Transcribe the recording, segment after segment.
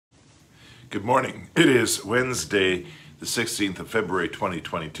Good morning. It is Wednesday, the 16th of February,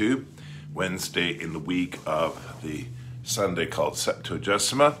 2022, Wednesday in the week of the Sunday called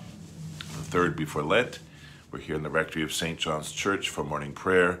Septuagesima, the third before Lent. We're here in the Rectory of St. John's Church for morning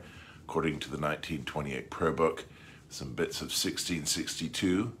prayer, according to the 1928 prayer book, some bits of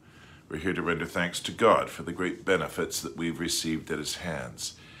 1662. We're here to render thanks to God for the great benefits that we've received at his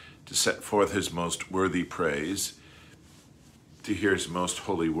hands, to set forth his most worthy praise, to hear his most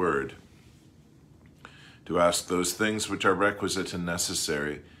holy word, to ask those things which are requisite and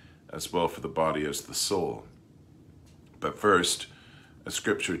necessary, as well for the body as the soul. But first, as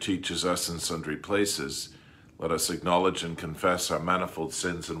Scripture teaches us in sundry places, let us acknowledge and confess our manifold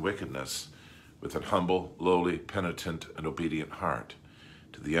sins and wickedness with an humble, lowly, penitent, and obedient heart,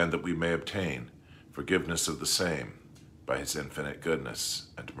 to the end that we may obtain forgiveness of the same by his infinite goodness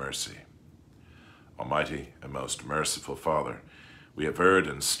and mercy. Almighty and most merciful Father, we have erred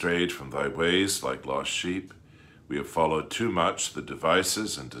and strayed from thy ways like lost sheep. We have followed too much the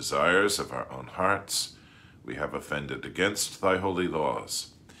devices and desires of our own hearts. We have offended against thy holy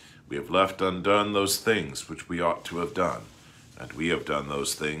laws. We have left undone those things which we ought to have done, and we have done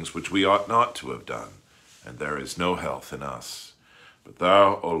those things which we ought not to have done, and there is no health in us. But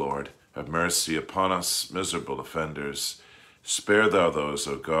thou, O Lord, have mercy upon us, miserable offenders. Spare thou those,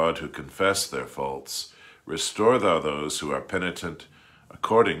 O God, who confess their faults. Restore thou those who are penitent,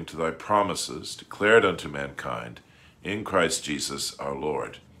 according to thy promises declared unto mankind, in Christ Jesus our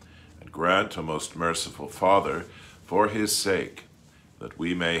Lord. And grant, O most merciful Father, for his sake, that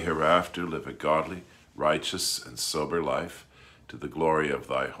we may hereafter live a godly, righteous, and sober life, to the glory of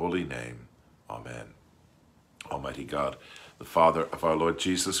thy holy name. Amen. Almighty God, the Father of our Lord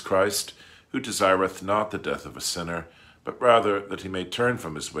Jesus Christ, who desireth not the death of a sinner, but rather that he may turn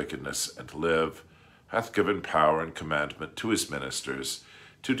from his wickedness and live, hath given power and commandment to his ministers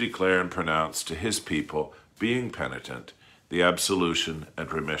to declare and pronounce to his people, being penitent, the absolution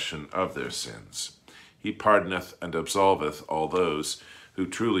and remission of their sins. He pardoneth and absolveth all those who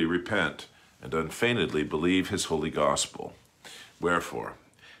truly repent and unfeignedly believe his holy gospel. Wherefore,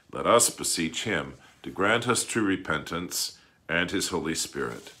 let us beseech him to grant us true repentance and his Holy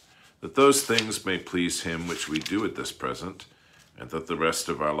Spirit, that those things may please him which we do at this present, and that the rest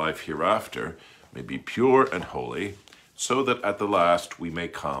of our life hereafter may be pure and holy, so that at the last we may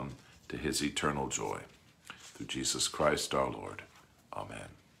come to his eternal joy. Through Jesus Christ our Lord. Amen.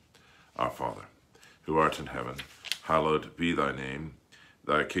 Our Father, who art in heaven, hallowed be thy name.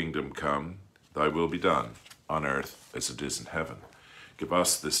 Thy kingdom come, thy will be done, on earth as it is in heaven. Give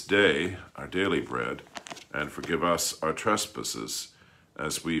us this day our daily bread, and forgive us our trespasses,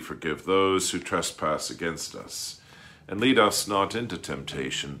 as we forgive those who trespass against us. And lead us not into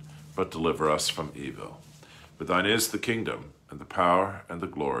temptation, but deliver us from evil. For thine is the kingdom, and the power, and the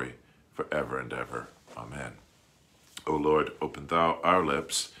glory, for ever and ever. Amen. O Lord, open thou our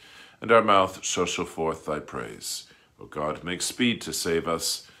lips, and our mouth shall show forth thy praise. O God, make speed to save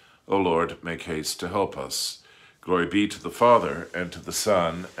us. O Lord, make haste to help us. Glory be to the Father, and to the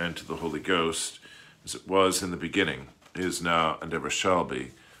Son, and to the Holy Ghost, as it was in the beginning, is now, and ever shall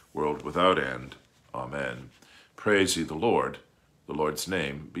be, world without end. Amen. Praise ye the Lord. The Lord's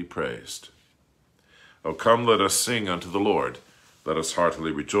name be praised. O come, let us sing unto the Lord. Let us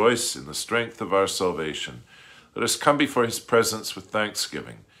heartily rejoice in the strength of our salvation. Let us come before his presence with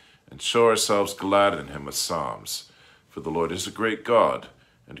thanksgiving, and show ourselves glad in him with psalms. For the Lord is a great God,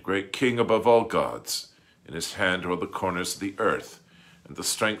 and great King above all gods. In his hand are the corners of the earth, and the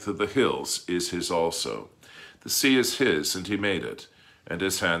strength of the hills is his also. The sea is his, and he made it, and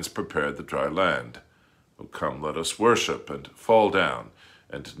his hands prepared the dry land. O come, let us worship, and fall down,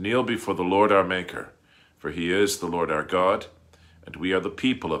 and kneel before the Lord our Maker. For he is the Lord our God, and we are the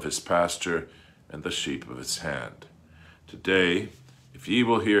people of his pasture, and the sheep of his hand. Today, if ye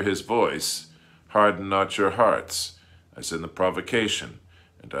will hear his voice, harden not your hearts, as in the provocation,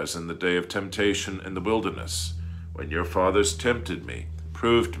 and as in the day of temptation in the wilderness, when your fathers tempted me,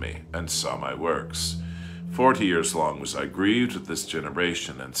 proved me, and saw my works. 40 years long was I grieved with this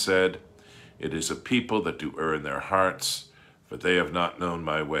generation, and said, It is a people that do err in their hearts, for they have not known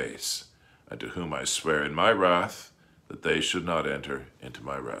my ways, and to whom I swear in my wrath that they should not enter into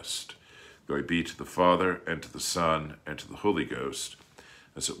my rest. Glory be to the Father, and to the Son, and to the Holy Ghost,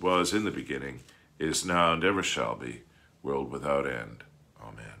 as it was in the beginning, is now, and ever shall be, world without end.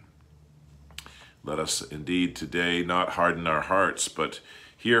 Amen. Let us indeed today not harden our hearts, but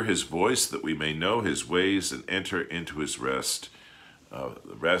hear his voice, that we may know his ways and enter into his rest,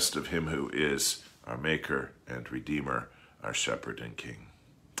 the rest of him who is our Maker and Redeemer, our Shepherd and King.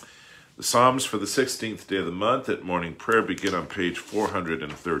 The Psalms for the 16th day of the month at morning prayer begin on page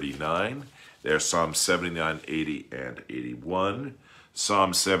 439. They are Psalms 79, 80, and 81.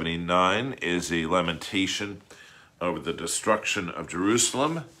 Psalm 79 is a lamentation over the destruction of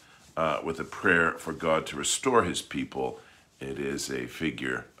Jerusalem with a prayer for God to restore his people. It is a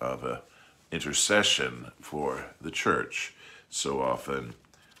figure of an intercession for the church, so often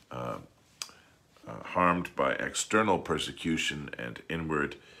harmed by external persecution and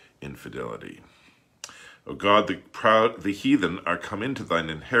inward infidelity. O God, the heathen are come into thine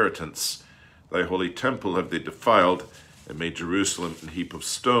inheritance. Thy holy temple have they defiled, and made Jerusalem an heap of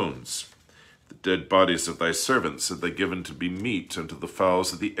stones. The dead bodies of thy servants have they given to be meat unto the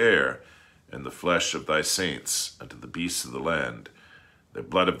fowls of the air, and the flesh of thy saints unto the beasts of the land. Their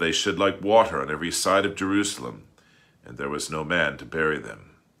blood have they shed like water on every side of Jerusalem, and there was no man to bury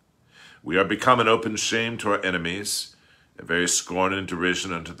them. We are become an open shame to our enemies, a very scorn and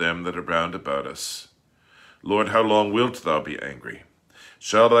derision unto them that are round about us. Lord, how long wilt thou be angry?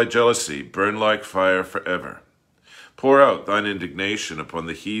 Shall thy jealousy burn like fire forever? Pour out thine indignation upon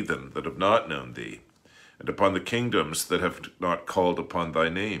the heathen that have not known thee, and upon the kingdoms that have not called upon thy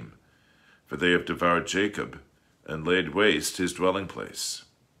name. For they have devoured Jacob, and laid waste his dwelling place.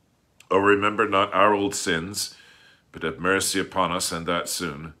 O remember not our old sins, but have mercy upon us, and that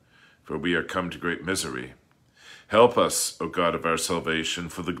soon, for we are come to great misery. Help us, O God of our salvation,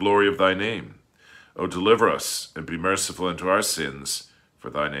 for the glory of thy name. O deliver us, and be merciful unto our sins, for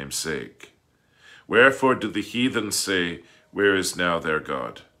thy name's sake. Wherefore do the heathen say, where is now their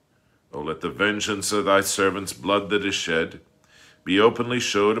God? O let the vengeance of thy servants' blood that is shed be openly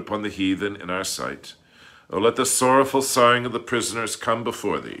showed upon the heathen in our sight. O let the sorrowful sighing of the prisoners come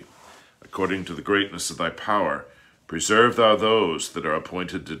before thee. According to the greatness of thy power, preserve thou those that are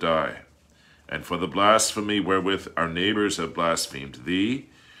appointed to die. And for the blasphemy wherewith our neighbors have blasphemed thee,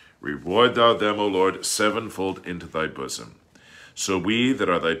 reward thou them, O Lord, sevenfold into thy bosom. So we that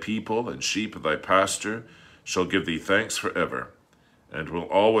are thy people and sheep of thy pasture shall give thee thanks forever, and will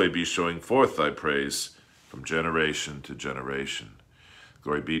always be showing forth thy praise from generation to generation.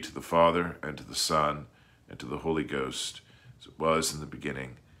 Glory be to the Father, and to the Son, and to the Holy Ghost, as it was in the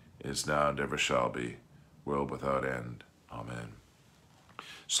beginning, is now, and ever shall be, world without end. Amen.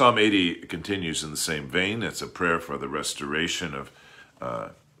 Psalm 80 continues in the same vein. It's a prayer for the restoration of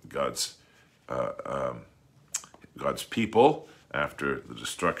God's people after the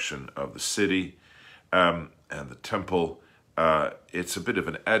destruction of the city and the temple. It's a bit of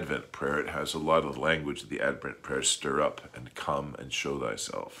an Advent prayer. It has a lot of the language of the Advent prayer, stir up and come and show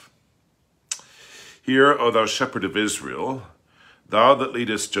thyself. Hear, O thou shepherd of Israel, thou that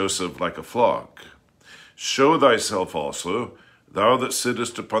leadest Joseph like a flock. Show thyself also, thou that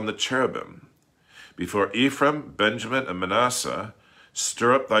sittest upon the cherubim. Before Ephraim, Benjamin, and Manasseh,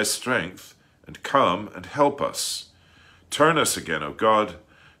 stir up thy strength, and come and help us. Turn us again, O God,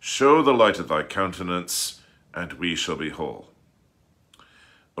 show the light of thy countenance, and we shall be whole.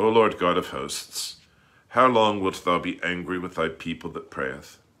 O Lord God of hosts, how long wilt thou be angry with thy people that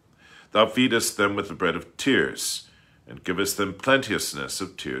prayeth? Thou feedest them with the bread of tears, and givest them plenteousness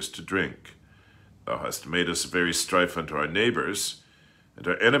of tears to drink. Thou hast made us a very strife unto our neighbors, and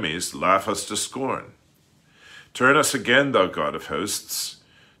our enemies laugh us to scorn. Turn us again, thou God of hosts,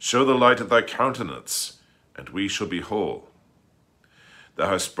 show the light of thy countenance, and we shall be whole. Thou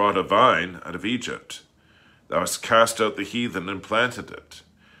hast brought a vine out of Egypt. Thou hast cast out the heathen and planted it.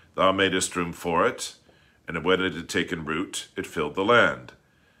 Thou madest room for it, and when it had taken root, it filled the land.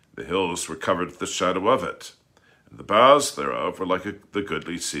 The hills were covered with the shadow of it, and the boughs thereof were like the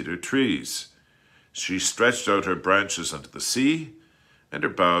goodly cedar trees. She stretched out her branches unto the sea, and her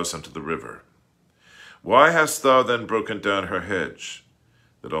boughs unto the river. Why hast thou then broken down her hedge,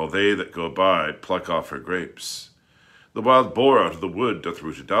 that all they that go by pluck off her grapes? The wild boar out of the wood doth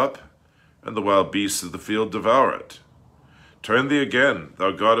root it up, and the wild beasts of the field devour it. Turn thee again,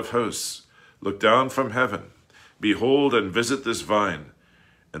 thou God of hosts, look down from heaven, behold and visit this vine,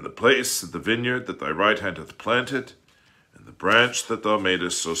 and the place of the vineyard that thy right hand hath planted, and the branch that thou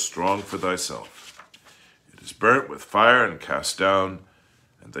madest so strong for thyself. It is burnt with fire and cast down,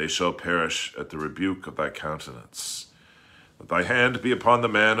 and they shall perish at the rebuke of thy countenance. Let thy hand be upon the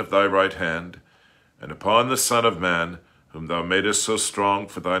man of thy right hand, and upon the Son of Man, whom thou madest so strong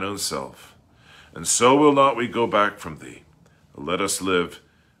for thine own self. And so will not we go back from thee. Let us live,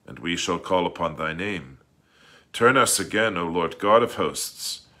 and we shall call upon thy name. Turn us again, O Lord God of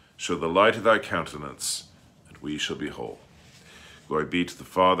hosts. Show the light of thy countenance, and we shall be whole. Glory be to the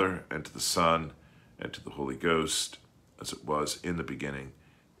Father, and to the Son, and to the Holy Ghost, as it was in the beginning,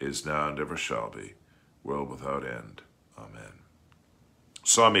 is now, and ever shall be, world without end. Amen.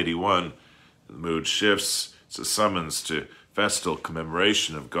 Psalm 81, the mood shifts. It's a summons to festal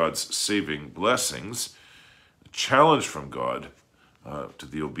commemoration of God's saving blessings, a challenge from God to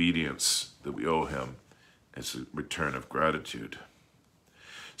the obedience that we owe him as a return of gratitude.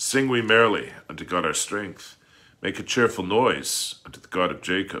 Sing we merrily unto God our strength. Make a cheerful noise unto the God of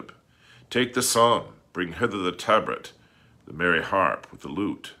Jacob. Take the psalm, bring hither the tabret, the merry harp with the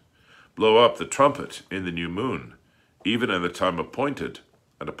lute. Blow up the trumpet in the new moon, even in the time appointed,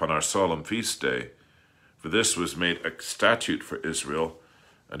 and upon our solemn feast day. For this was made a statute for Israel,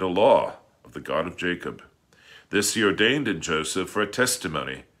 and a law of the God of Jacob. This he ordained in Joseph for a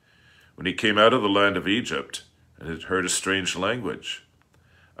testimony, when he came out of the land of Egypt, and had heard a strange language.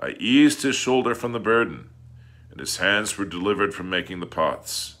 I eased his shoulder from the burden, and his hands were delivered from making the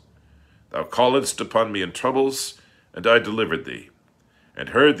pots. Thou calledst upon me in troubles, and I delivered thee, and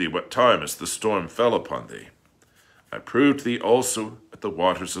heard thee what time as the storm fell upon thee. I proved thee also at the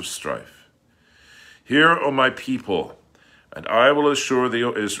waters of strife. Hear, O my people, and I will assure thee,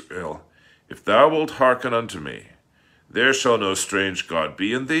 O Israel, if thou wilt hearken unto me, there shall no strange God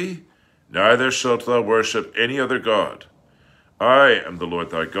be in thee, neither shalt thou worship any other God. I am the Lord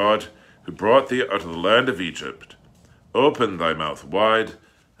thy God, who brought thee out of the land of Egypt. Open thy mouth wide,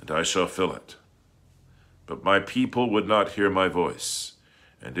 and I shall fill it. But my people would not hear my voice,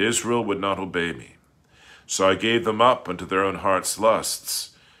 and Israel would not obey me. So I gave them up unto their own heart's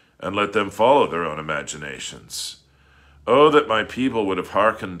lusts, and let them follow their own imaginations. Oh, that my people would have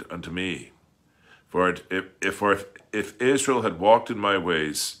hearkened unto me. For if Israel had walked in my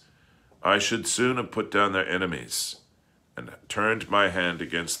ways, I should soon have put down their enemies, and turned my hand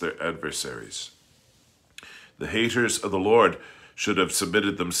against their adversaries. The haters of the Lord should have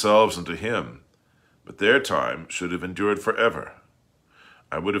submitted themselves unto him, but their time should have endured forever.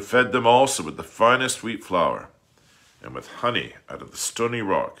 I would have fed them also with the finest wheat flour, and with honey out of the stony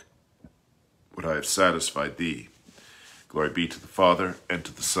rock would I have satisfied thee. Glory be to the Father, and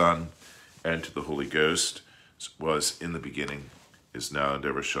to the Son, and to the Holy Ghost, as it was in the beginning, is now, and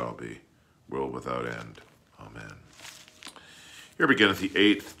ever shall be, world without end. Amen. Here beginneth the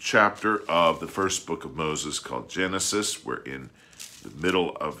 8th chapter of the first book of Moses, called Genesis. We're in the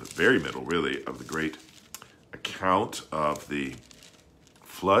middle of, very middle really, of the great account of the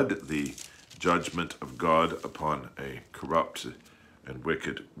flood, the judgment of God upon a corrupt and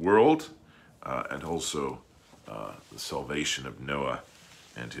wicked world, and also the salvation of Noah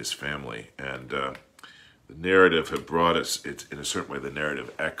and his family. And the narrative have brought us, in a certain way, the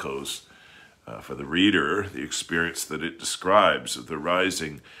narrative echoes for the reader the experience that it describes of the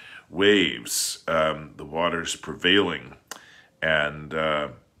rising waves, the waters prevailing, and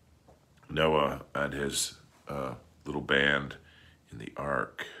Noah and his little band in the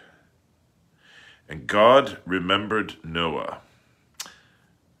ark. And God remembered Noah.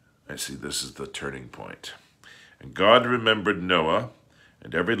 I see this is the turning point. And God remembered Noah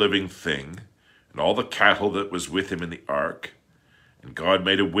and every living thing, and all the cattle that was with him in the ark. And God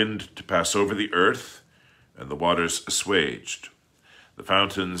made a wind to pass over the earth, and the waters assuaged. The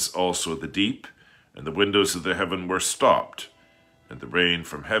fountains also of the deep, and the windows of the heaven were stopped, and the rain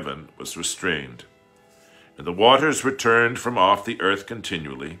from heaven was restrained. And the waters returned from off the earth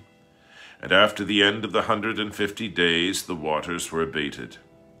continually, and after the end of the 150 days the waters were abated.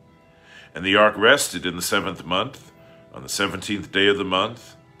 And the ark rested in the 7th month, on the 17th day of the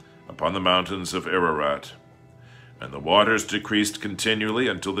month, upon the mountains of Ararat. And the waters decreased continually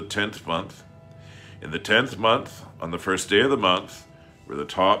until the 10th month. In the 10th month, on the 1st day of the month, were the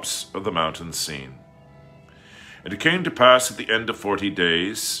tops of the mountains seen. And it came to pass at the end of 40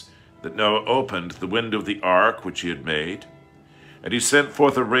 days that Noah opened the window of the ark which he had made, and he sent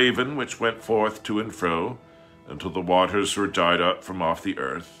forth a raven which went forth to and fro until the waters were dried up from off the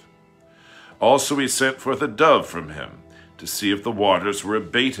earth. Also he sent forth a dove from him to see if the waters were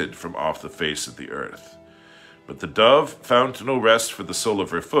abated from off the face of the earth. But the dove found no rest for the sole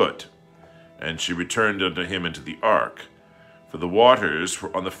of her foot, and she returned unto him into the ark, for the waters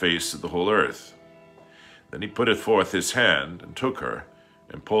were on the face of the whole earth. Then he putteth forth his hand, and took her,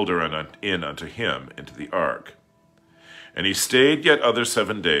 and pulled her in unto him into the ark. And he stayed yet other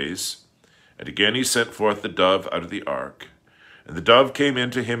 7 days, and again he sent forth the dove out of the ark. And the dove came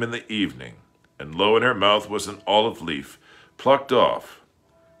in to him in the evening, and lo, in her mouth was an olive leaf, plucked off.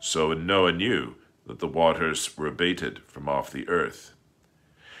 So Noah knew that the waters were abated from off the earth.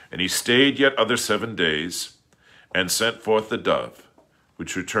 And he stayed yet other 7 days, and sent forth the dove,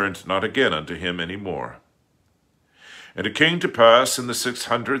 which returned not again unto him any more. And it came to pass in the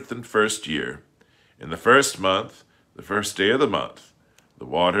 601st year, in the 1st month, the 1st day of the month, the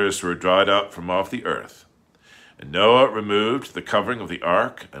waters were dried up from off the earth. And Noah removed the covering of the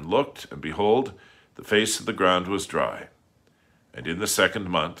ark, and looked, and behold, the face of the ground was dry. And in the 2nd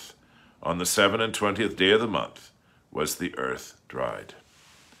month, on the 27th day of the month, was the earth dried.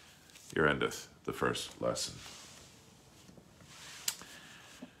 Here endeth the first lesson.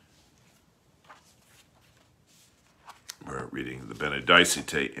 We're reading the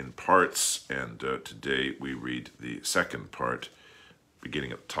Benedicite in parts, and today we read the second part,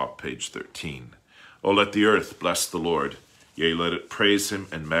 beginning at the top, page 13. O let the earth bless the Lord, yea, let it praise him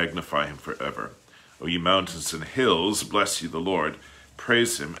and magnify him forever. O ye mountains and hills, bless ye the Lord,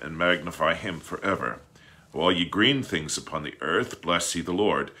 praise him and magnify him forever. O all ye green things upon the earth, bless ye the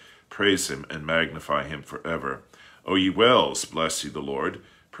Lord, praise him and magnify him forever. O ye wells, bless ye the Lord,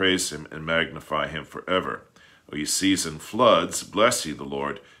 praise him and magnify him forever. O ye seas and floods, bless ye the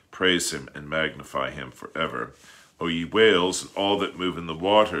Lord, praise him and magnify him forever. O ye whales, and all that move in the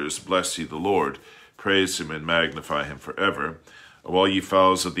waters, bless ye the Lord, praise him and magnify him forever. O all ye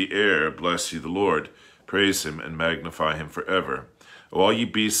fowls of the air, bless ye the Lord, praise him and magnify him forever. O all ye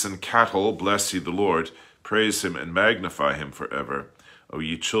beasts and cattle, bless ye the Lord, praise him and magnify him forever. O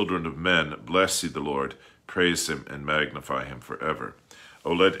ye children of men, bless ye the Lord, praise him and magnify him forever.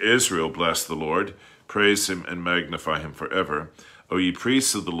 O let Israel bless the Lord, praise him and magnify him forever. O ye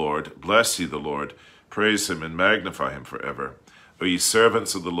priests of the Lord, bless ye the Lord, praise him and magnify him forever. O ye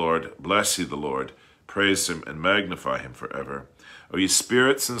servants of the Lord, bless ye the Lord, praise him and magnify him forever. O ye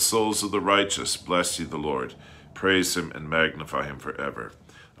spirits and souls of the righteous, bless ye the Lord, praise him and magnify him forever.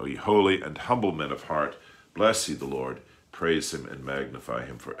 O ye holy and humble men of heart, bless ye the Lord, praise him and magnify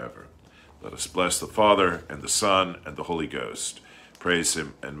him forever. Let us bless the Father, and the Son, and the Holy Ghost. Praise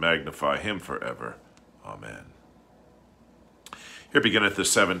him and magnify him forever. Amen. Here beginneth the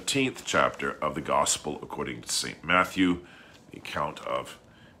 17th chapter of the Gospel according to St. Matthew, the account of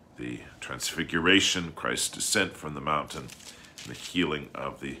the Transfiguration, Christ's descent from the mountain, and the healing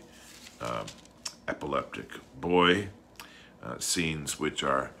of the epileptic boy, scenes which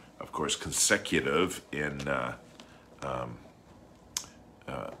are, of course, consecutive in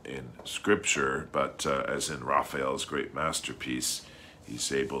Scripture, but as in Raphael's great masterpiece,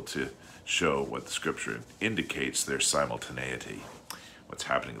 he's able to show what the Scripture indicates, their simultaneity, what's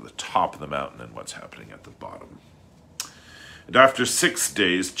happening at the top of the mountain and what's happening at the bottom. And after 6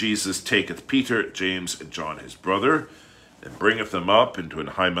 days Jesus taketh Peter, James, and John his brother, and bringeth them up into an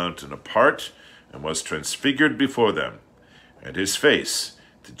high mountain apart, and was transfigured before them. And his face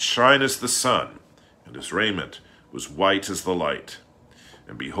did shine as the sun, and his raiment was white as the light.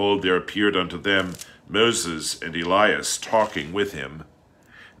 And behold, there appeared unto them Moses and Elias talking with him.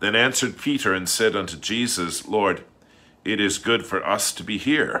 Then answered Peter and said unto Jesus, Lord, it is good for us to be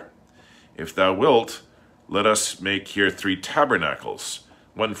here. If thou wilt, let us make here 3 tabernacles,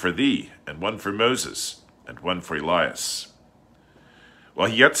 one for thee, and one for Moses, and one for Elias. While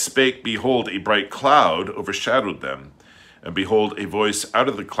he yet spake, behold, a bright cloud overshadowed them. And behold, a voice out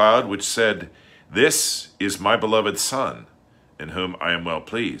of the cloud which said, This is my beloved Son, in whom I am well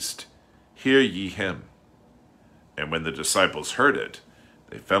pleased. Hear ye him. And when the disciples heard it,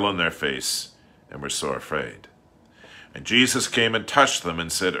 they fell on their face and were sore afraid. And Jesus came and touched them and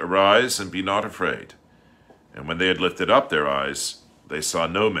said, Arise, and be not afraid. And when they had lifted up their eyes, they saw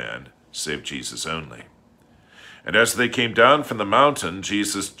no man save Jesus only. And as they came down from the mountain,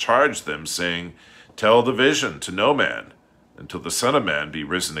 Jesus charged them, saying, Tell the vision to no man, until the Son of Man be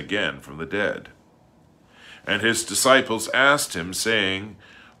risen again from the dead. And his disciples asked him, saying,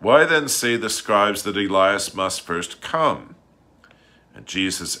 Why then say the scribes that Elias must first come? And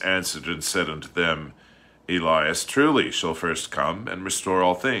Jesus answered and said unto them, Elias truly shall first come and restore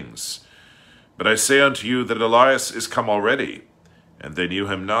all things. But I say unto you that Elias is come already, and they knew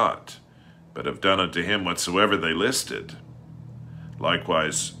him not, but have done unto him whatsoever they listed.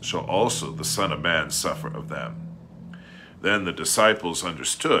 Likewise shall also the Son of Man suffer of them. Then the disciples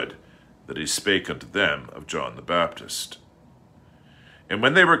understood that he spake unto them of John the Baptist. And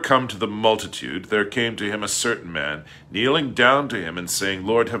when they were come to the multitude, there came to him a certain man, kneeling down to him, and saying,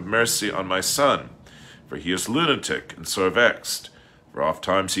 Lord, have mercy on my son, for he is lunatic and sore vexed. For oft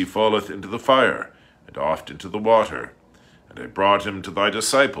times he falleth into the fire, and oft into the water. And I brought him to thy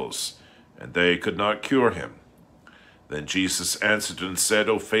disciples, and they could not cure him. Then Jesus answered and said,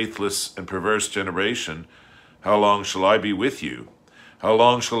 O faithless and perverse generation, how long shall I be with you? How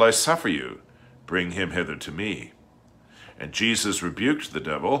long shall I suffer you? Bring him hither to me. And Jesus rebuked the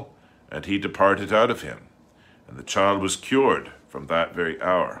devil, and he departed out of him. And the child was cured from that very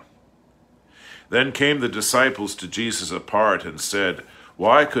hour. Then came the disciples to Jesus apart, and said,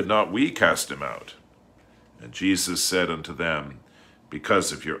 Why could not we cast him out? And Jesus said unto them,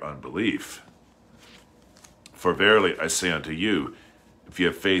 Because of your unbelief. For verily I say unto you, if ye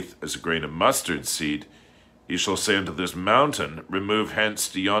have faith as a grain of mustard seed, ye shall say unto this mountain, Remove hence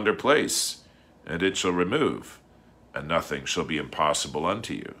to yonder place, and it shall remove, and nothing shall be impossible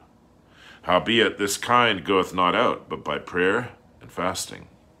unto you. Howbeit this kind goeth not out, but by prayer and fasting.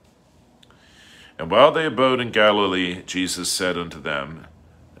 And while they abode in Galilee, Jesus said unto them,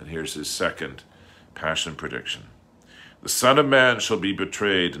 and here's his second passion prediction, The Son of Man shall be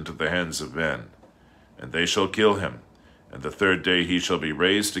betrayed into the hands of men, and they shall kill him, and the third day he shall be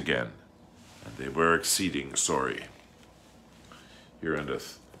raised again. And they were exceeding sorry. Here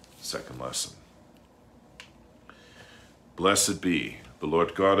endeth second lesson. Blessed be the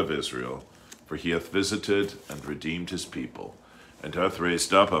Lord God of Israel, for he hath visited and redeemed his people, and hath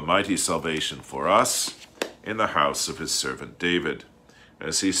raised up a mighty salvation for us in the house of his servant David,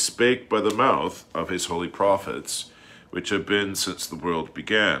 as he spake by the mouth of his holy prophets, which have been since the world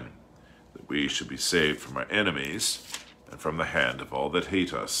began, that we should be saved from our enemies and from the hand of all that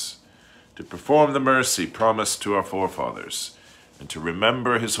hate us, to perform the mercy promised to our forefathers, and to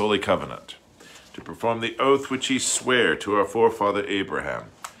remember his holy covenant, to perform the oath which he sware to our forefather Abraham,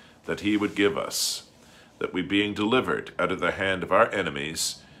 that he would give us, that we being delivered out of the hand of our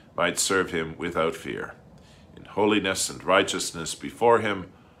enemies might serve him without fear, in holiness and righteousness before him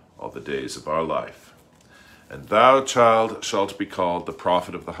all the days of our life. And thou, child, shalt be called the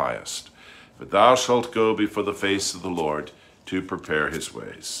prophet of the highest, for thou shalt go before the face of the Lord to prepare his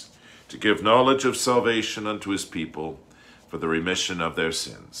ways, to give knowledge of salvation unto his people for the remission of their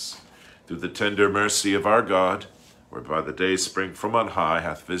sins, through the tender mercy of our God, whereby the day spring from on high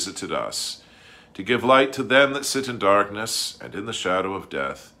hath visited us, to give light to them that sit in darkness and in the shadow of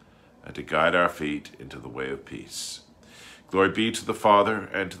death, and to guide our feet into the way of peace. Glory be to the Father,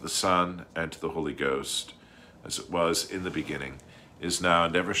 and to the Son, and to the Holy Ghost, as it was in the beginning, is now,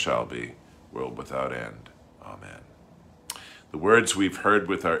 and ever shall be, world without end. Amen. The words we've heard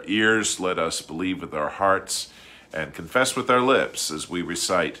with our ears, let us believe with our hearts, and confess with our lips as we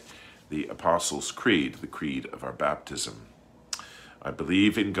recite the Apostles' Creed, the creed of our baptism. I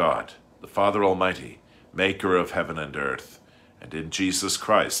believe in God, the Father Almighty, maker of heaven and earth, and in Jesus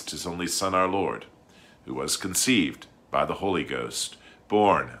Christ, his only Son, our Lord, who was conceived by the Holy Ghost,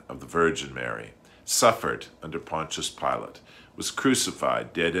 born of the Virgin Mary, suffered under Pontius Pilate, was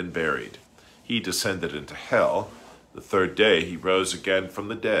crucified, dead, and buried. He descended into hell. The third day he rose again from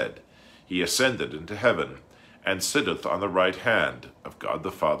the dead. He ascended into heaven, and sitteth on the right hand of God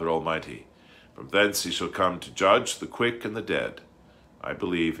the Father Almighty. From thence he shall come to judge the quick and the dead. I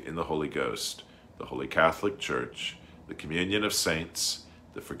believe in the Holy Ghost, the Holy Catholic Church, the communion of saints,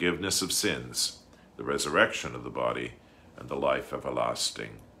 the forgiveness of sins, the resurrection of the body, and the life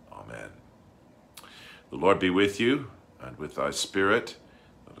everlasting. Amen. The Lord be with you, and with thy spirit.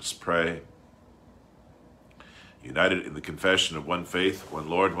 Let us pray. United in the confession of one faith, one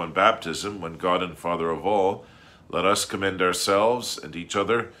Lord, one baptism, one God and Father of all, let us commend ourselves and each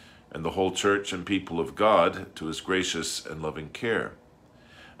other and the whole church and people of God to his gracious and loving care.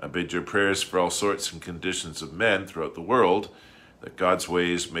 And bid your prayers for all sorts and conditions of men throughout the world, that God's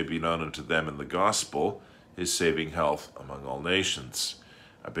ways may be known unto them in the gospel, his saving health among all nations.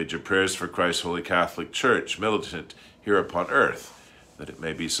 I bid your prayers for Christ's holy Catholic Church, militant here upon earth, that it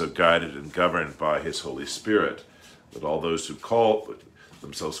may be so guided and governed by his Holy Spirit, that all those who call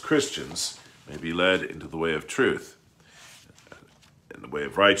themselves Christians may be led into the way of truth, in the way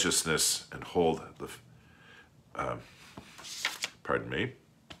of righteousness, and hold the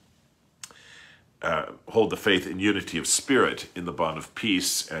faith in unity of spirit, in the bond of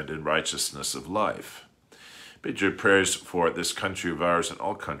peace, and in righteousness of life. Bid your prayers for this country of ours and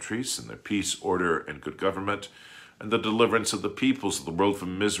all countries, and their peace, order, and good government, and the deliverance of the peoples of the world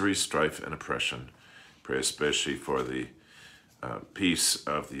from misery, strife, and oppression. Pray especially for the peace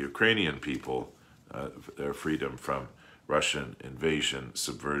of the Ukrainian people, their freedom from Russian invasion,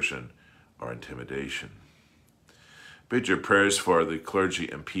 subversion, or intimidation. Bid your prayers for the clergy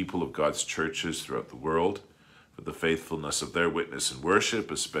and people of God's churches throughout the world, for the faithfulness of their witness and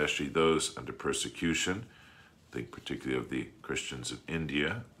worship, especially those under persecution. Think particularly of the Christians in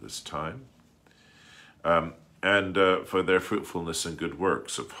India this time. And for their fruitfulness and good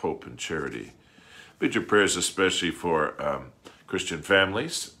works of hope and charity. Bid your prayers especially for Christian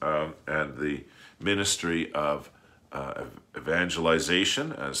families and the ministry of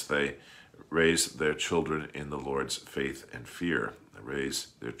evangelization as they raise their children in the Lord's faith and fear. They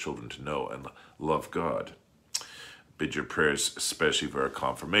raise their children to know and love God. Bid your prayers especially for our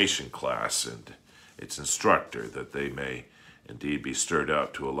confirmation class and its instructor, that they may indeed be stirred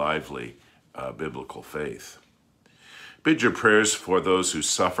up to a lively biblical faith. Bid your prayers for those who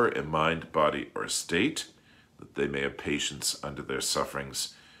suffer in mind, body, or estate, that they may have patience under their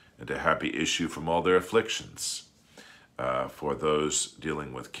sufferings, and a happy issue from all their afflictions. For those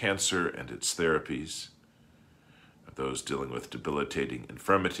dealing with cancer and its therapies, those dealing with debilitating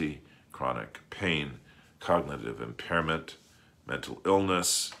infirmity, chronic pain, cognitive impairment, mental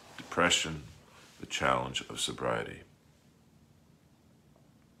illness, depression, the challenge of sobriety.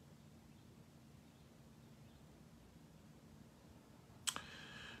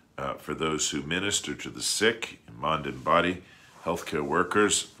 For those who minister to the sick in mind and body, healthcare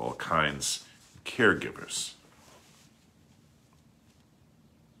workers of all kinds, and caregivers.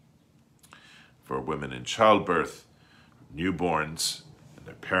 For women in childbirth, newborns and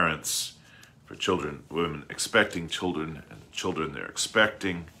their parents, for children, women expecting children and the children they're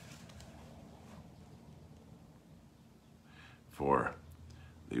expecting, for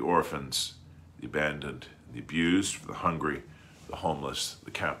the orphans, the abandoned, and the abused, for the hungry, the homeless,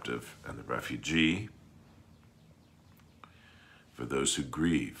 the captive, and the refugee, for those who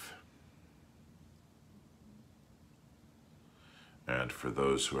grieve, and for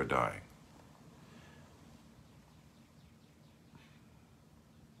those who are dying.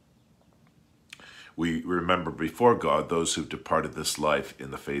 We remember before God those who've departed this life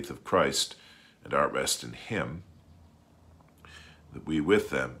in the faith of Christ and are at rest in Him, that we with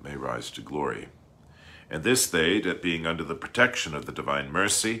them may rise to glory. And this they, that being under the protection of the divine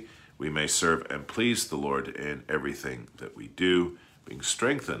mercy, we may serve and please the Lord in everything that we do, being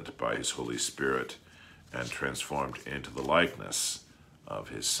strengthened by His Holy Spirit and transformed into the likeness of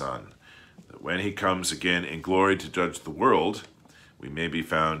His Son, that when He comes again in glory to judge the world, we may be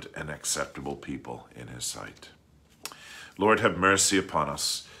found an acceptable people in His sight. Lord, have mercy upon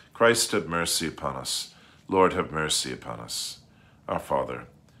us. Christ, have mercy upon us. Lord, have mercy upon us. Our Father,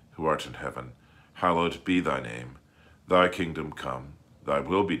 who art in heaven, hallowed be thy name. Thy kingdom come, thy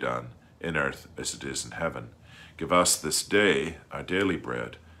will be done, in earth as it is in heaven. Give us this day our daily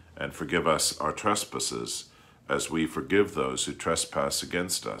bread, and forgive us our trespasses, as we forgive those who trespass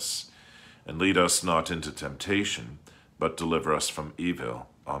against us. And lead us not into temptation, but deliver us from evil.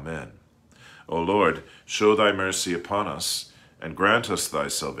 Amen. O Lord, show thy mercy upon us, and grant us thy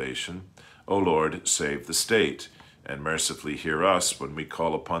salvation. O Lord, save the state, and mercifully hear us when we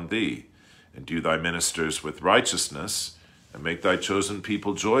call upon thee. Endue thy ministers with righteousness, and make thy chosen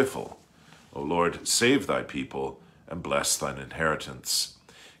people joyful. O Lord, save thy people, and bless thine inheritance.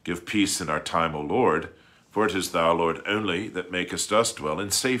 Give peace in our time, O Lord, for it is thou, Lord, only that makest us dwell in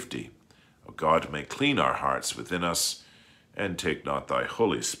safety. O God, may clean our hearts within us, and take not thy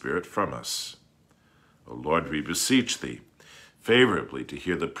Holy Spirit from us. O Lord, we beseech thee, favorably to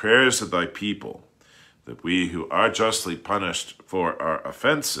hear the prayers of thy people, that we who are justly punished for our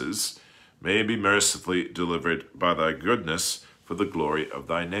offenses may be mercifully delivered by thy goodness for the glory of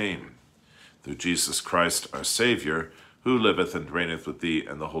thy name. Through Jesus Christ our Saviour, who liveth and reigneth with thee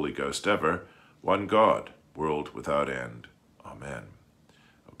and the Holy Ghost ever, one God, world without end. Amen.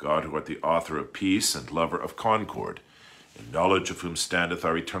 O God, who art the author of peace and lover of concord, in knowledge of whom standeth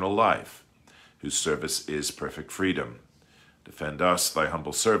our eternal life, whose service is perfect freedom, defend us, thy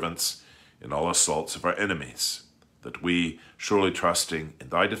humble servants, in all assaults of our enemies, that we, surely trusting in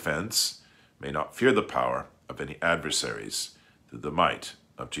thy defense, may not fear the power of any adversaries, through the might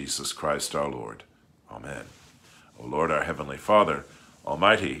of Jesus Christ our Lord. Amen. O Lord, our heavenly Father,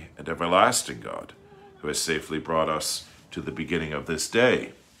 almighty and everlasting God, who has safely brought us to the beginning of this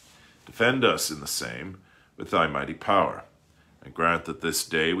day, defend us in the same with thy mighty power, and grant that this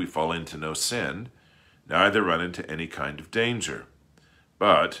day we fall into no sin, neither run into any kind of danger,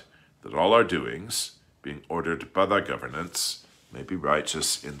 but that all our doings, being ordered by thy governance, may be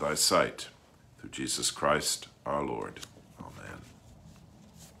righteous in thy sight. Through Jesus Christ our Lord. Amen.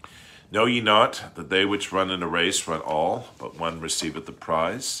 Know ye not that they which run in a race run all, but one receiveth the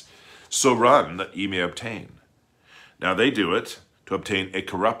prize? So run that ye may obtain. Now they do it to obtain a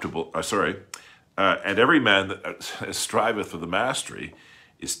and every man that striveth for the mastery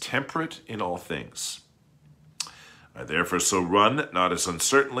is temperate in all things. I therefore so run, not as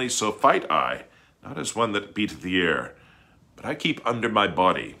uncertainly, so fight I, not as one that beateth the air, but I keep under my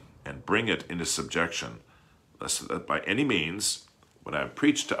body, and bring it into subjection, lest that by any means, when I have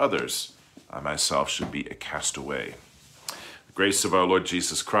preached to others, I myself should be a castaway. The grace of our Lord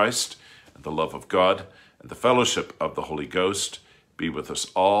Jesus Christ, and the love of God, and the fellowship of the Holy Ghost, be with us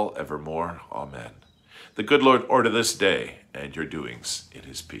all evermore. Amen. The good Lord order this day and your doings in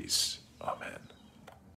his peace. Amen.